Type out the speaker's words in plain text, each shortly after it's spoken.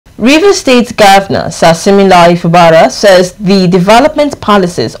Rivers State Governor Sir Siminalayi Fubara says the development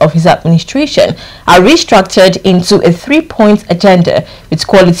policies of his administration are restructured into a 3-point agenda with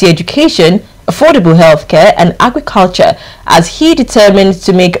quality education, affordable healthcare and agriculture, as he determined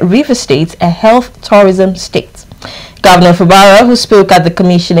to make Rivers State a health tourism state. Governor Fubara, who spoke at the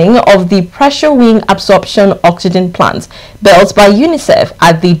commissioning of the pressure wing absorption oxygen plant built by UNICEF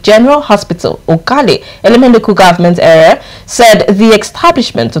at the General Hospital, Okale, Elemendoku government area, said the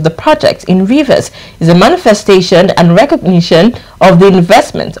establishment of the project in Rivers is a manifestation and recognition of the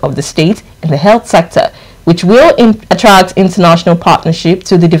investment of the state in the health sector, which will attract international partnership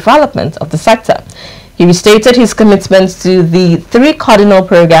to the development of the sector. He restated his commitment to the 3 cardinal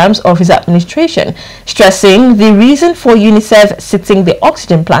programs of his administration, stressing the reason for UNICEF sitting the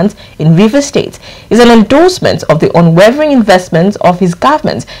oxygen plant in Rivers State is an endorsement of the unwavering investment of his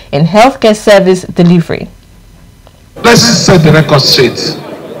government in healthcare service delivery. Let's set the record straight.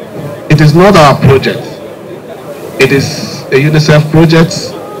 It is not our project. It is a UNICEF project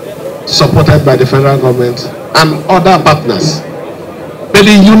supported by the federal government and other partners. But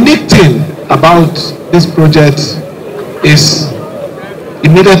the unique thing about this project is it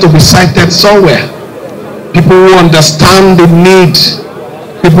needed to be cited somewhere. People who understand the need,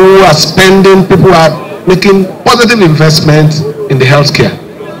 people who are spending, people who are making positive investment in the healthcare.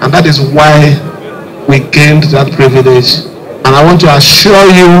 And that is why we gained that privilege. And I want to assure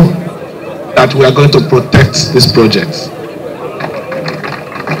you that we are going to protect this project.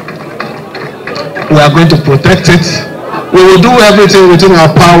 We are going to protect it. We will do everything within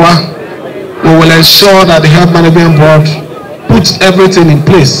our power. We will ensure that the Health Management Board puts everything in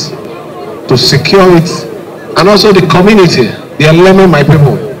place to secure it, and also the community, the Eleme, my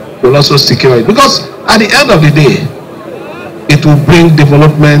people, will also secure it. Because at the end of the day, it will bring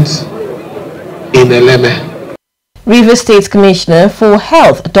development in Eleme. Rivers State Commissioner for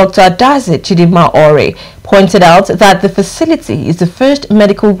Health, Dr. Adaze Chidima Ore, pointed out that the facility is the first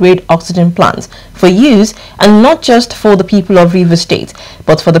medical-grade oxygen plant for use, and not just for the people of Rivers State,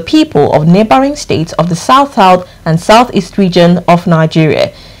 but for the people of neighboring states of the South-South and Southeast region of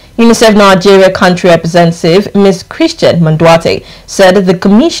Nigeria. UNICEF Nigeria Country Representative Ms. Cristian Munduate said the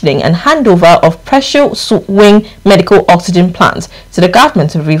commissioning and handover of pressure wing medical oxygen plants to the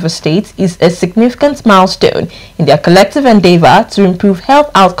government of Rivers State is a significant milestone in their collective endeavor to improve health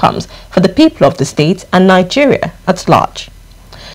outcomes for the people of the state and Nigeria at large.